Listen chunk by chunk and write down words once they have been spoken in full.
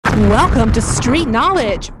Welcome to Street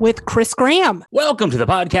Knowledge with Chris Graham. Welcome to the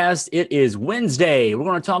podcast. It is Wednesday. We're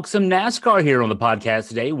going to talk some NASCAR here on the podcast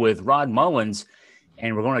today with Rod Mullins,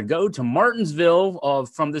 and we're going to go to Martinsville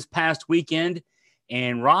from this past weekend.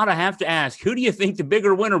 And Rod, I have to ask, who do you think the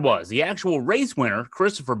bigger winner was? The actual race winner,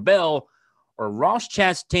 Christopher Bell, or Ross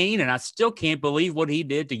Chastain? And I still can't believe what he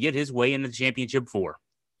did to get his way into the championship 4.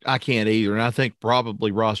 I can't either. And I think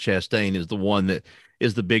probably Ross Chastain is the one that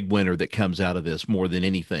is the big winner that comes out of this more than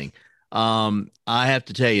anything. I have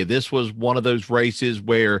to tell you, this was one of those races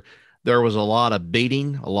where there was a lot of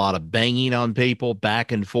beating, a lot of banging on people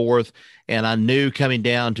back and forth. And I knew coming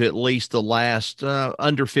down to at least the last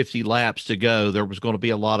under 50 laps to go, there was going to be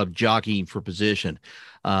a lot of jockeying for position.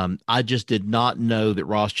 I just did not know that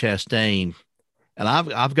Ross Chastain, and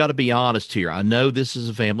I've got to be honest here. I know this is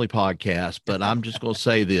a family podcast, but I'm just going to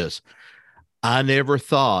say this. I never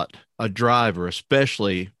thought a driver,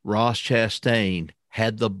 especially Ross Chastain,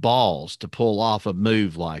 had the balls to pull off a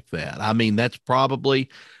move like that. I mean, that's probably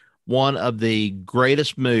one of the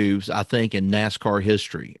greatest moves, I think, in NASCAR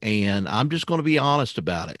history. And I'm just going to be honest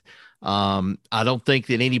about it. I don't think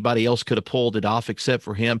that anybody else could have pulled it off except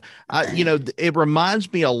for him. It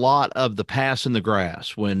reminds me a lot of the pass in the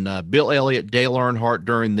grass when Bill Elliott, Dale Earnhardt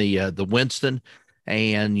during the Winston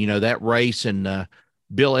and, that race, and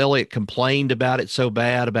Bill Elliott complained about it so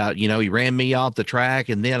bad about, he ran me off the track,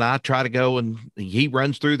 and then I try to go and he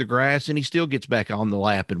runs through the grass and he still gets back on the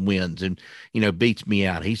lap and wins and, beats me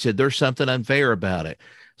out. He said, there's something unfair about it.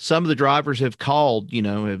 Some of the drivers have called,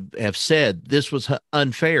 have said this was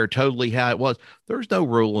unfair, totally how it was. There's no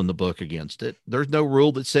rule in the book against it. There's no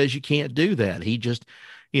rule that says you can't do that. He just,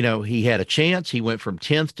 he had a chance. He went from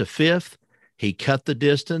 10th to 5th. He cut the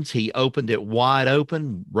distance. He opened it wide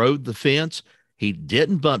open, rode the fence. He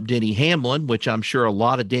didn't bump Denny Hamlin, which I'm sure a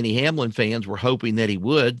lot of Denny Hamlin fans were hoping that he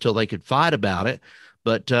would till they could fight about it.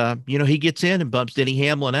 But, he gets in and bumps Denny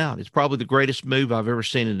Hamlin out. It's probably the greatest move I've ever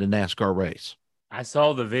seen in a NASCAR race. I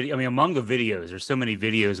saw the video. I mean, among the videos, there's so many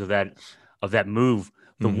videos of that move.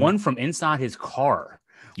 The one from inside his car,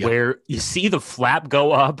 where you see the flap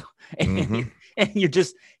go up, and, and you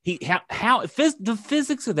just the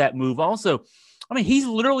physics of that move. Also, I mean, he's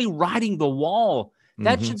literally riding the wall.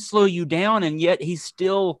 That should slow you down, and yet he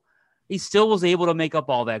still was able to make up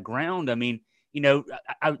all that ground. I mean,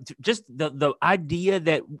 I just the idea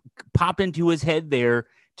that popped into his head there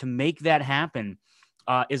to make that happen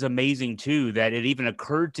is amazing too. That it even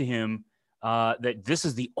occurred to him that this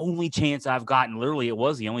is the only chance I've gotten. Literally, it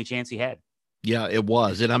was the only chance he had. Yeah, it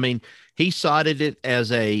was, and I mean, he cited it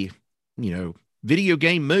as a video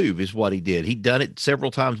game move is what he did. He'd done it several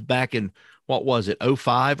times back in. What was it,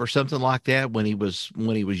 05 or something like that, when he was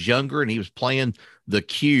younger and he was playing the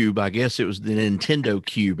Cube. I guess it was the Nintendo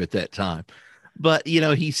Cube at that time. But,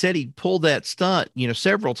 he said he pulled that stunt,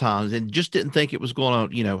 several times and just didn't think it was going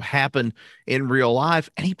to, happen in real life.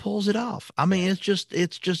 And he pulls it off. I mean,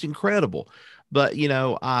 it's just incredible. But,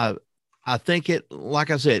 I think like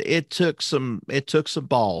I said, it took some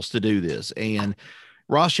balls to do this. And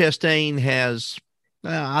Ross Chastain has,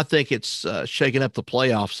 I think it's shaken up the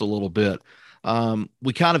playoffs a little bit.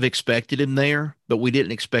 We kind of expected him there, but we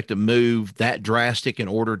didn't expect a move that drastic in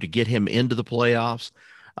order to get him into the playoffs.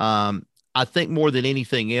 I think more than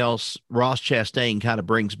anything else, Ross Chastain kind of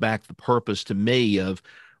brings back the purpose to me of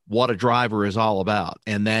what a driver is all about.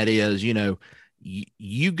 And that is,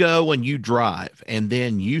 you go and you drive, and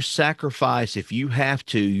then you sacrifice, if you have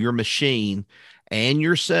to, your machine and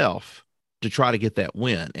yourself to try to get that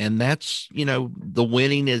win. And that's, the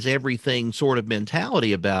winning is everything sort of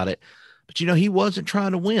mentality about it. But, he wasn't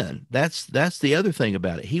trying to win. That's the other thing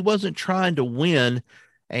about it. He wasn't trying to win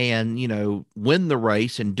and, win the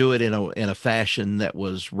race and do it in a fashion that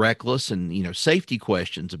was reckless and, safety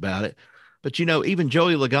questions about it. But, even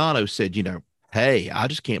Joey Logano said, hey, I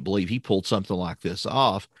just can't believe he pulled something like this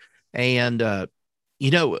off. And,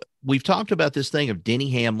 we've talked about this thing of Denny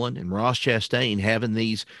Hamlin and Ross Chastain having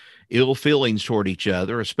these ill feelings toward each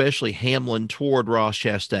other, especially Hamlin toward Ross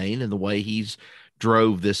Chastain and the way he's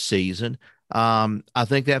drove this season. I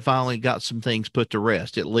think that finally got some things put to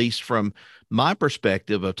rest, at least from my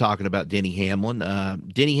perspective of talking about Denny Hamlin.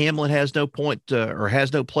 Denny Hamlin has no point or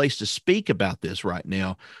has no place to speak about this right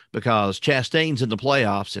now because Chastain's in the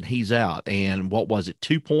playoffs and he's out. And what was it?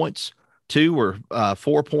 2 points? 2 or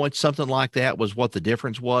 4 points, something like that was what the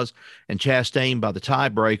difference was. And Chastain, by the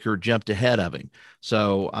tiebreaker, jumped ahead of him.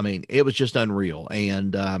 So, I mean, it was just unreal.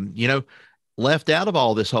 And, left out of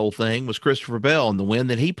all this whole thing was Christopher Bell and the win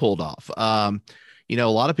that he pulled off. A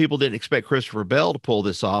lot of people didn't expect Christopher Bell to pull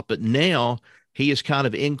this off, but now he has kind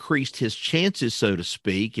of increased his chances, so to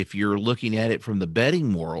speak, if you're looking at it from the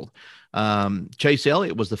betting world. Chase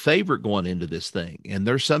Elliott was the favorite going into this thing. And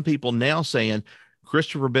there's some people now saying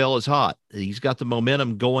Christopher Bell is hot. He's got the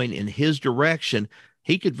momentum going in his direction.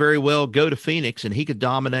 He could very well go to Phoenix and he could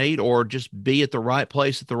dominate or just be at the right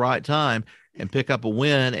place at the right time and pick up a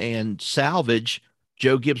win and salvage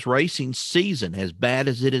Joe Gibbs Racing's season, as bad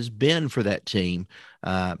as it has been for that team.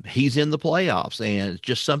 He's in the playoffs, and it's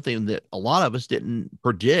just something that a lot of us didn't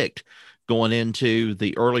predict going into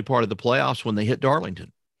the early part of the playoffs when they hit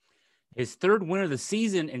Darlington. His third win of the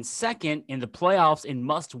season and second in the playoffs in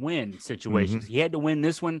must-win situations. He had to win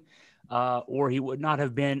this one, or he would not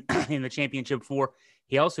have been in the championship four.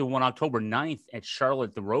 He also won October 9th at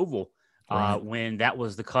Charlotte the Roval when that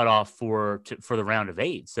was the cutoff for the round of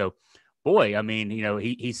 8. So, boy, I mean,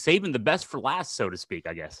 he's saving the best for last, so to speak,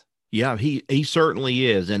 I guess. Yeah, he certainly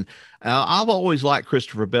is. And I've always liked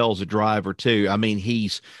Christopher Bell as a driver too. I mean,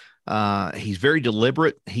 he's very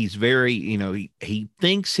deliberate. He's very, he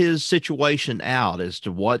thinks his situation out as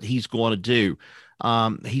to what he's going to do.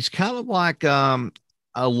 He's kind of like a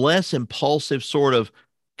less impulsive sort of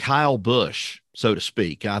Kyle Busch, so to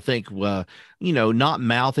speak. I think, not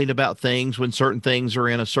mouthing about things when certain things are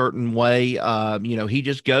in a certain way. He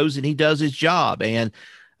just goes and he does his job. And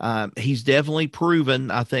he's definitely proven,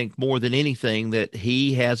 I think, more than anything, that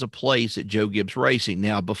he has a place at Joe Gibbs Racing.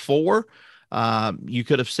 Now, before, you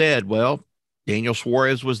could have said, well, Daniel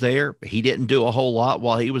Suarez was there. He didn't do a whole lot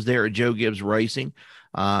while he was there at Joe Gibbs Racing.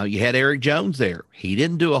 You had Eric Jones there. He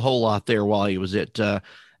didn't do a whole lot there while he was at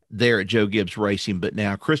there at Joe Gibbs Racing. But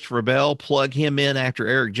now Christopher Bell, plug him in after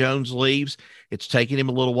Eric Jones leaves. It's taken him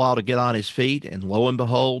a little while to get on his feet. And lo and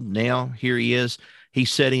behold, now here he is.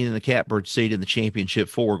 He's sitting in the catbird seat in the championship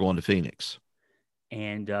 4 going to Phoenix.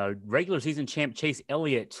 And regular season champ Chase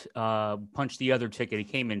Elliott punched the other ticket. He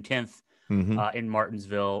came in 10th in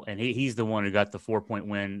Martinsville, and he's the one who got the 4-point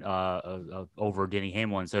win over Denny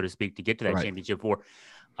Hamlin, so to speak, to get to that championship 4.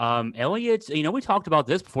 Elliott, we talked about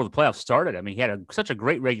this before the playoffs started. I mean, he had such a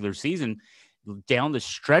great regular season. Down the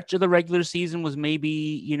stretch of the regular season was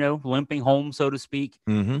maybe, limping home, so to speak.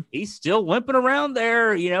 He's still limping around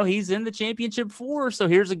there. He's in the championship 4. So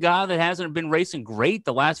here's a guy that hasn't been racing great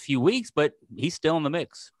the last few weeks, but he's still in the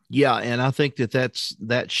mix. Yeah. And I think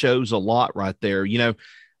that shows a lot right there.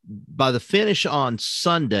 By the finish on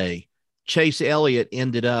Sunday, Chase Elliott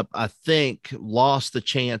ended up, I think, lost the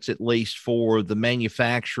chance at least for the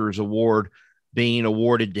manufacturer's award being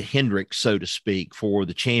awarded to Hendrick, so to speak, for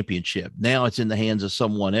the championship. Now it's in the hands of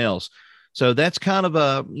someone else. So that's kind of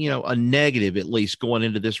a negative, at least going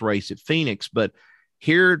into this race at Phoenix. But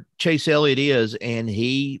here Chase Elliott is, and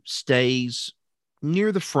he stays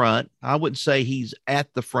near the front. I wouldn't say he's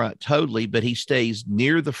at the front totally, but he stays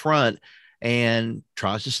near the front and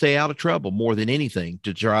tries to stay out of trouble more than anything,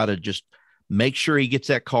 to try to just make sure he gets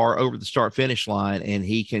that car over the start finish line and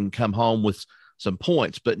he can come home with some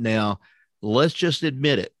points. But now, let's just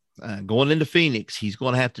admit it. Going into Phoenix, he's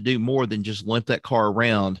going to have to do more than just limp that car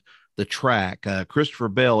around the track. Christopher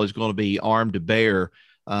Bell is going to be armed to bear,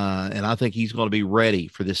 and I think he's going to be ready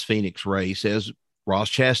for this Phoenix race, as Ross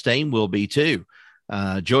Chastain will be too.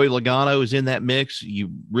 Joey Logano is in that mix. You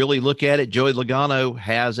really look at it, Joey Logano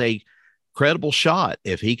has a credible shot.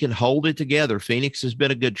 If he can hold it together, Phoenix has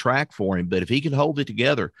been a good track for him, but if he can hold it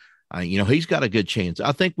together, he's got a good chance.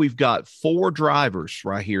 I think we've got 4 drivers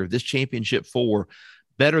right here, this championship 4,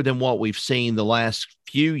 better than what we've seen the last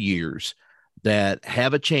few years, that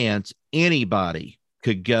have a chance. Anybody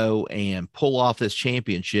could go and pull off this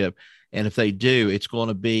championship. And if they do, it's going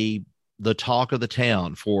to be the talk of the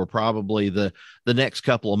town for probably the next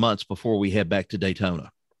couple of months before we head back to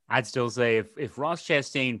Daytona. I'd still say if Ross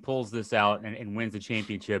Chastain pulls this out and wins the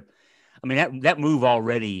championship, I mean, that move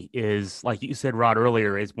already is, like you said, Rod,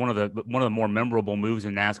 earlier, is one of the more memorable moves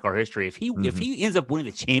in NASCAR history. If he ends up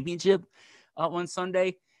winning the championship on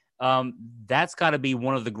Sunday, that's got to be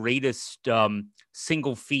one of the greatest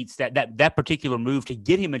single feats, that particular move to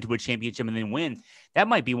get him into a championship and then win. That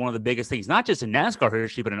might be one of the biggest things, not just in NASCAR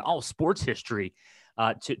history, but in all sports history.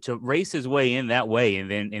 To race his way in that way and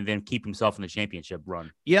then keep himself in the championship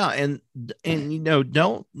run. Yeah, and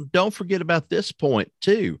don't forget about this point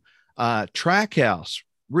too. Trackhouse,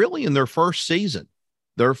 really in their first season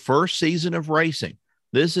of racing.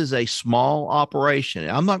 This is a small operation.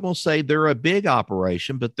 I'm not going to say they're a big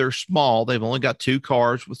operation, but they're small. They've only got 2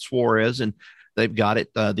 cars with Suarez, and they've got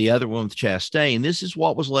the other one with Chastain. This is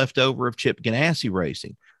what was left over of Chip Ganassi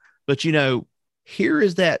Racing. But here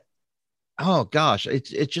is that. Oh gosh, it's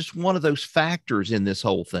just one of those factors in this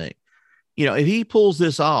whole thing. If he pulls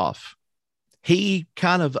this off, he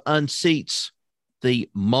kind of unseats the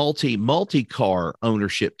multi-car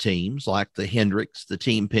ownership teams like the Hendricks, the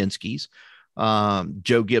Team Penske's,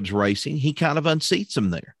 Joe Gibbs Racing, he kind of unseats him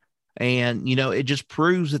there. And, it just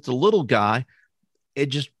proves that the little guy,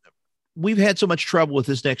 we've had so much trouble with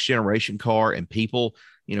this next generation car and people,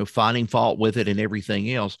 finding fault with it and everything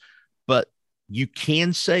else. But you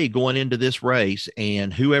can say going into this race,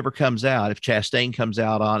 and whoever comes out, if Chastain comes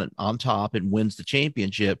out on top and wins the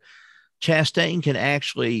championship, Chastain can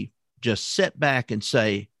actually just sit back and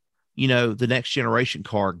say, the next generation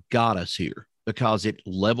car got us here because it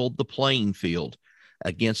leveled the playing field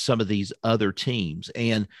against some of these other teams.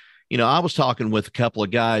 And, I was talking with a couple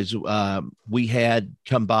of guys we had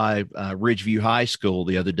come by Ridgeview High School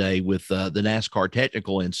the other day with the NASCAR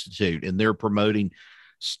Technical Institute, and they're promoting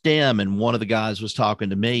STEM. And one of the guys was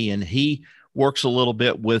talking to me, and he works a little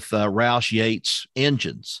bit with Roush Yates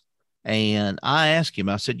engines. And I asked him,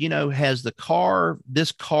 I said, has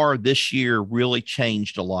this car this year really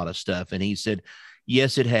changed a lot of stuff? And he said,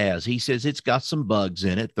 yes, it has. He says it's got some bugs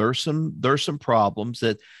in it. There's some problems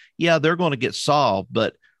that, they're going to get solved.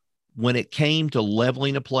 But when it came to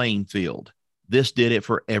leveling a playing field, this did it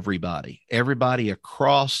for everybody. Everybody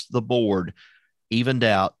across the board evened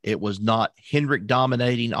out. It was not Hendrick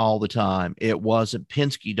dominating all the time. It wasn't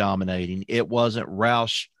Penske dominating. It wasn't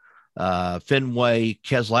Roush, Fenway,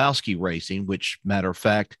 Keselowski racing, which, matter of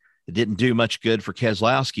fact, it didn't do much good for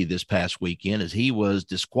Keselowski this past weekend, as he was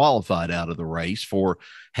disqualified out of the race for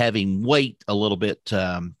having weight a little bit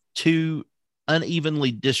too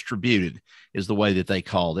unevenly distributed, is the way that they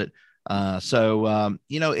called it. So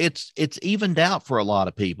it's evened out for a lot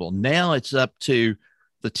of people. Now it's up to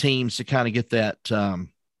the teams to kind of get that,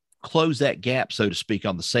 close that gap, so to speak,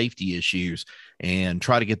 on the safety issues and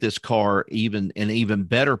try to get this car in an even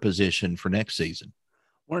better position for next season.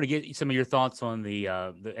 I wanted to get some of your thoughts on the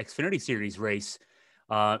Xfinity Series race,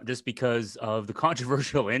 just because of the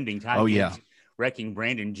controversial ending. Wrecking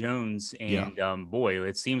Brandon Jones, and boy,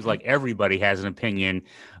 it seems like everybody has an opinion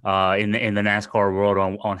in the NASCAR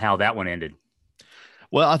world on how that one ended.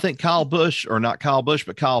 Well, I think Kyle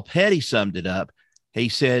Petty summed it up. He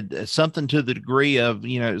said something to the degree of,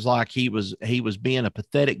 it was like he was being a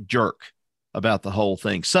pathetic jerk about the whole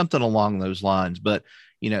thing, something along those lines. But,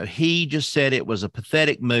 he just said it was a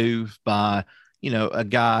pathetic move by,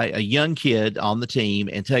 a young kid on the team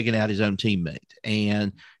and taking out his own teammate.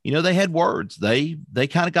 And, they had words. They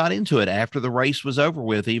kind of got into it after the race was over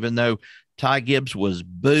with, even though Ty Gibbs was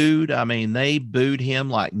booed. I mean, they booed him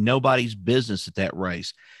like nobody's business at that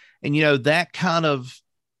race. And, that kind of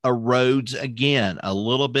erodes again a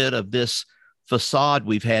little bit of this facade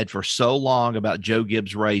we've had for so long about Joe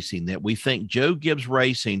Gibbs Racing, that we think Joe Gibbs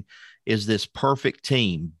Racing is this perfect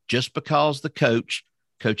team just because the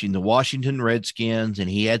coaching the Washington Redskins, and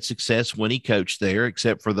he had success when he coached there,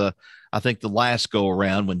 except for I think the last go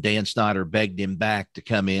around when Dan Snyder begged him back to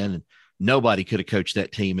come in, and nobody could have coached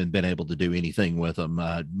that team and been able to do anything with them,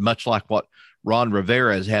 much like what Ron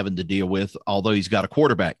Rivera is having to deal with, although he's got a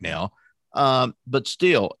quarterback now. But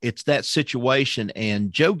still, it's that situation.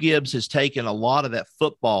 And Joe Gibbs has taken a lot of that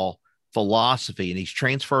football philosophy and he's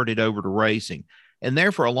transferred it over to racing. And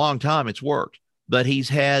there for a long time, it's worked. But he's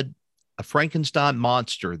had a Frankenstein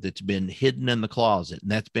monster that's been hidden in the closet,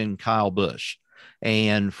 and that's been Kyle Busch.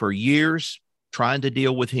 And for years, trying to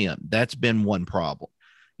deal with him, that's been one problem.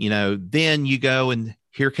 Then you go and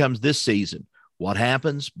here comes this season. What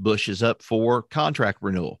happens? Busch is up for contract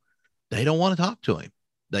renewal. They don't want to talk to him.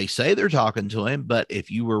 They say they're talking to him, but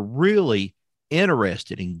if you were really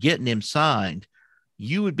interested in getting him signed,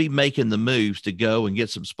 you would be making the moves to go and get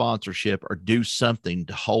some sponsorship or do something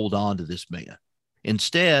to hold on to this man.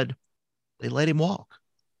 Instead, they let him walk.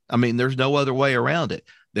 I mean, there's no other way around it.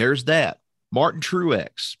 There's that. Martin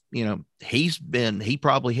Truex, he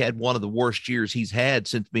probably had one of the worst years he's had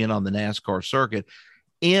since being on the NASCAR circuit,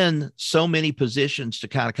 in so many positions to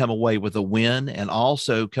kind of come away with a win and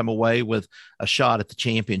also come away with a shot at the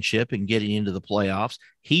championship and getting into the playoffs.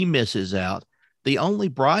 He misses out. The only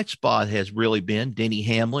bright spot has really been Denny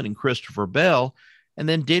Hamlin and Christopher Bell. And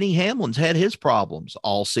then Denny Hamlin's had his problems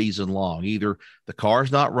all season long. Either the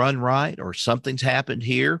car's not run right or something's happened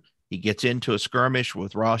here. He gets into a skirmish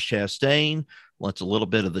with Ross Chastain, lets a little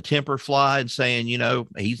bit of the temper fly and saying,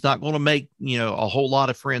 he's not going to make, a whole lot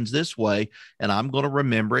of friends this way. And I'm going to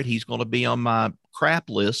remember it. He's going to be on my crap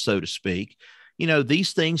list, so to speak.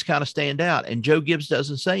 These things kind of stand out, and Joe Gibbs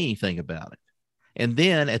doesn't say anything about it. And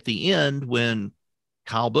then at the end, when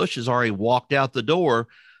Kyle Busch has already walked out the door,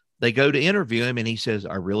 they go to interview him and he says,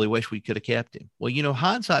 I really wish we could have kept him. Well,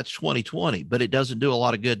 hindsight's 2020, but it doesn't do a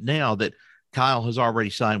lot of good now that Kyle has already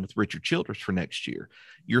signed with Richard Childress for next year.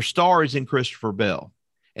 Your star is in Christopher Bell.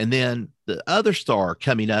 And then the other star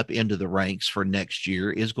coming up into the ranks for next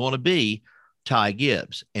year is going to be Ty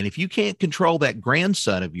Gibbs. And if you can't control that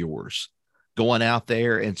grandson of yours going out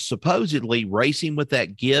there and supposedly racing with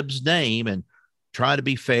that Gibbs name and trying to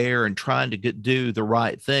be fair and trying to do the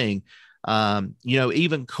right thing,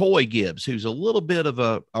 even Coy Gibbs, who's a little bit of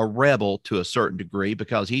a rebel to a certain degree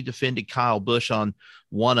because he defended Kyle Busch on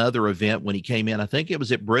one other event when he came in. I think it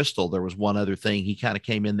was at Bristol. There was one other thing he kind of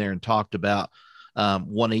came in there and talked about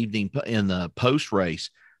one evening in the post race.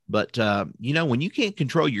 But, when you can't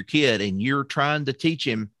control your kid and you're trying to teach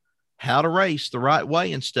him how to race the right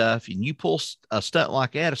way and stuff, and you pull a stunt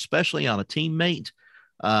like that, especially on a teammate,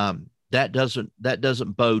 that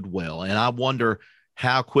doesn't bode well. And I wonder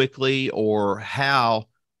how quickly or how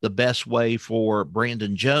the best way for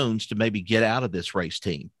Brandon Jones to maybe get out of this race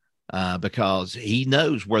team, because he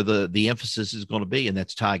knows where the emphasis is going to be, and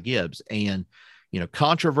that's Ty Gibbs. And,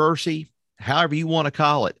 controversy, however you want to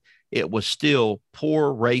call it, it was still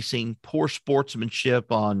poor racing, poor sportsmanship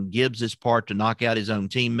on Gibbs's part to knock out his own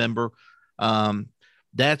team member.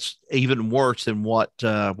 That's even worse than what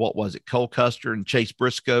was it? Cole Custer and Chase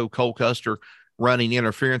Briscoe. Cole Custer running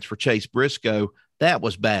interference for Chase Briscoe. That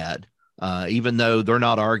was bad, even though they're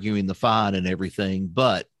not arguing the fine and everything.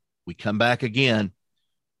 But we come back again.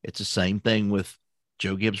 It's the same thing with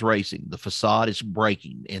Joe Gibbs Racing. The facade is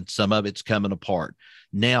breaking and some of it's coming apart.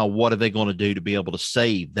 Now, what are they going to do to be able to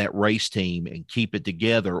save that race team and keep it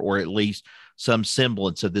together, or at least some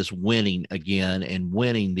semblance of this winning again and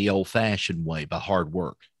winning the old-fashioned way by hard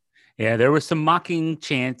work? Yeah, there was some mocking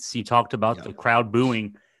chants. You talked about the crowd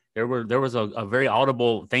booing. There was a very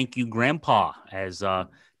audible "Thank you, Grandpa" as Ty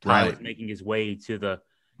was making his way to the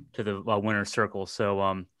winner's circle.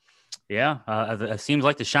 So, it seems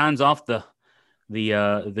like the shine's off the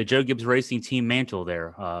Joe Gibbs Racing team mantle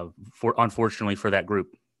there, unfortunately for that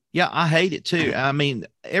group. Yeah, I hate it too. I mean,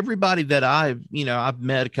 everybody that I've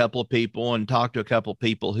met a couple of people and talked to a couple of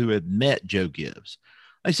people who have met Joe Gibbs.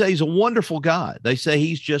 They say he's a wonderful guy. They say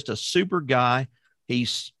he's just a super guy.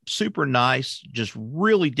 He's super nice, just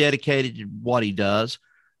really dedicated to what he does.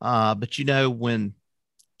 But when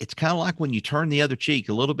it's kind of like when you turn the other cheek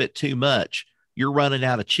a little bit too much, you're running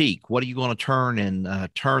out of cheek. What are you going to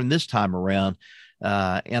turn this time around?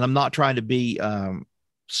 And I'm not trying to be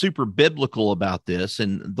super biblical about this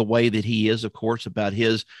and the way that he is, of course, about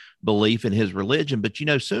his belief in his religion. But,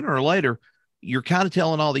 sooner or later, you're kind of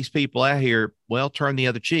telling all these people out here, well, turn the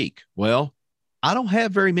other cheek. Well, I don't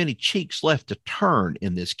have very many cheeks left to turn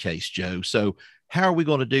in this case, Joe. So how are we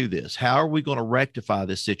going to do this? How are we going to rectify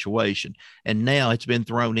this situation? And now it's been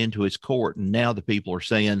thrown into his court. And now the people are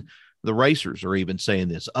saying, the racers are even saying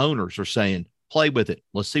this. Owners are saying, play with it.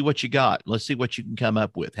 Let's see what you got. Let's see what you can come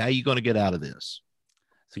up with. How are you going to get out of this?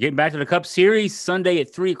 So getting back to the Cup Series, Sunday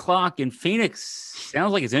at 3:00 in Phoenix.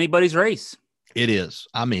 Sounds like it's anybody's race. It is.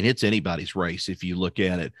 I mean, it's anybody's race if you look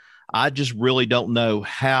at it. I just really don't know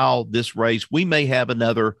how this race, we may have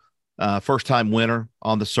another first-time winner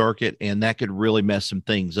on the circuit, and that could really mess some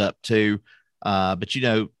things up too. But,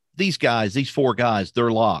 these four guys,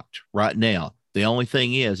 they're locked right now. The only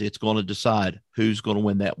thing is it's going to decide who's going to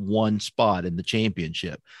win that one spot in the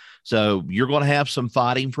championship. So you're going to have some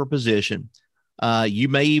fighting for position. You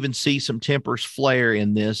may even see some tempers flare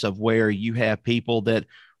in this of where you have people that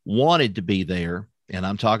wanted to be there. And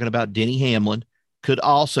I'm talking about Denny Hamlin could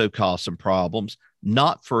also cause some problems,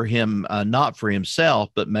 not for him, not for himself,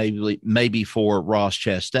 but maybe for Ross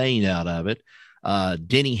Chastain out of it.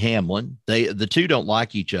 Denny Hamlin, the two don't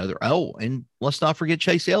like each other. Oh, and let's not forget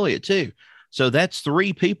Chase Elliott too. So that's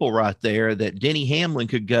three people right there that Denny Hamlin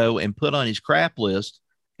could go and put on his crap list,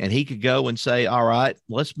 and he could go and say, all right,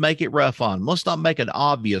 let's make it rough on him. Let's not make an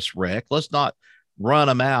obvious wreck. Let's not run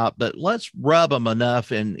them out, but let's rub them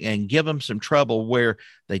enough and give them some trouble where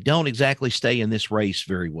they don't exactly stay in this race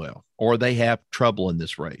very well, or they have trouble in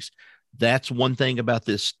this race. That's one thing about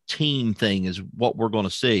this team thing is what we're going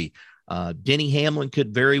to see. Denny Hamlin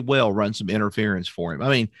could very well run some interference for him. I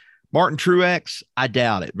mean, Martin Truex, I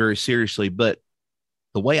doubt it very seriously, but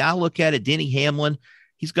the way I look at it, Denny Hamlin,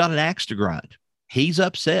 he's got an axe to grind. He's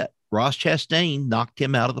upset. Ross Chastain knocked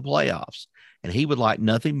him out of the playoffs, and he would like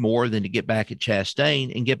nothing more than to get back at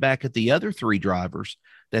Chastain and get back at the other three drivers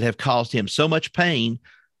that have caused him so much pain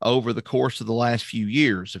over the course of the last few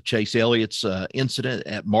years of Chase Elliott's incident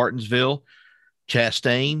at Martinsville,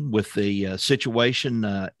 Chastain with the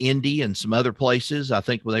situation, Indy and some other places. I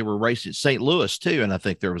think they were racing at St. Louis too, and I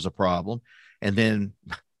think there was a problem. And then,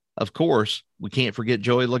 of course, we can't forget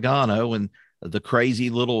Joey Logano and the crazy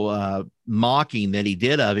little mocking that he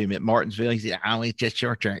did of him at Martinsville. He said, oh, it's just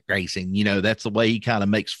short track racing. That's the way he kind of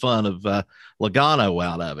makes fun of Logano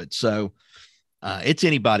out of it. So it's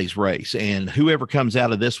anybody's race. And whoever comes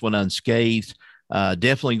out of this one unscathed,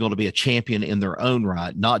 definitely going to be a champion in their own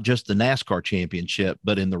right, not just the NASCAR championship,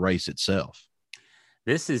 but in the race itself.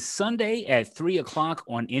 This is Sunday at 3:00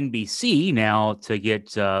 on NBC. Now, to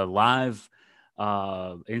get live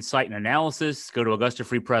insight and analysis, go to Augusta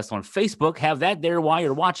Free Press on Facebook. Have that there while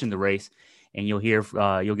you're watching the race, and you'll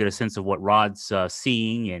get a sense of what Rod's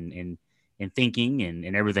seeing and thinking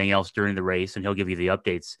and everything else during the race, and he'll give you the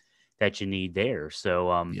updates that you need there.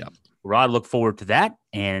 So, Rod, look forward to that.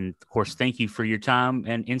 And, of course, thank you for your time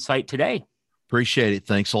and insight today. Appreciate it.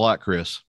 Thanks a lot, Chris.